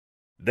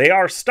They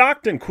are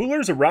stocked in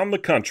coolers around the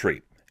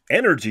country.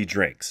 Energy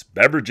drinks,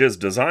 beverages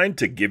designed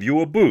to give you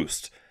a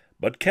boost.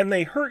 But can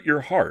they hurt your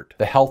heart?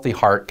 The healthy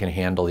heart can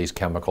handle these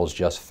chemicals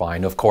just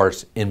fine, of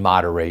course, in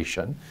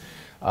moderation.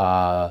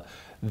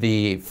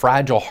 The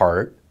fragile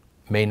heart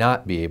may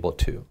not be able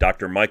to.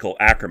 Dr. Michael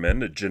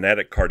Ackerman, a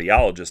genetic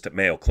cardiologist at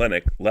Mayo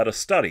Clinic, led a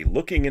study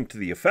looking into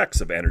the effects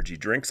of energy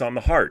drinks on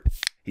the heart.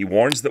 He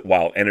warns that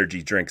while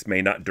energy drinks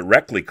may not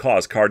directly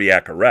cause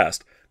cardiac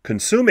arrest,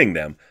 consuming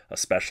them,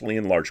 especially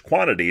in large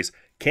quantities,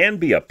 can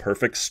be a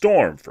perfect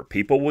storm for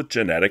people with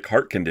genetic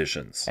heart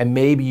conditions. And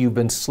maybe you've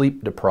been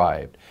sleep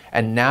deprived,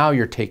 and now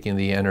you're taking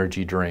the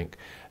energy drink.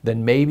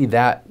 Then maybe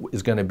that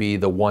is going to be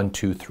the 1,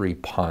 2, 3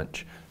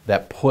 punch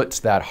that puts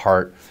that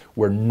heart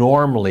where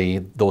normally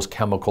those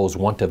chemicals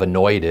wouldn't have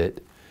annoyed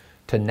it,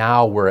 to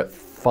now where it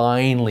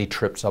finally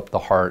trips up the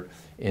heart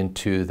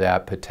into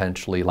that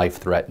potentially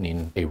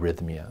life-threatening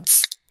arrhythmia.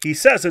 He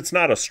says it's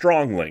not a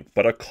strong link,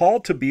 but a call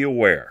to be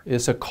aware.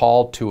 It's a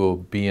call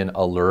to being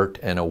alert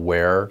and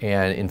aware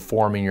and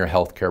informing your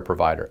healthcare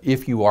provider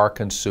if you are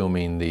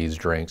consuming these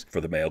drinks. For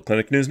the Mayo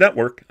Clinic News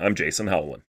Network, I'm Jason Howland.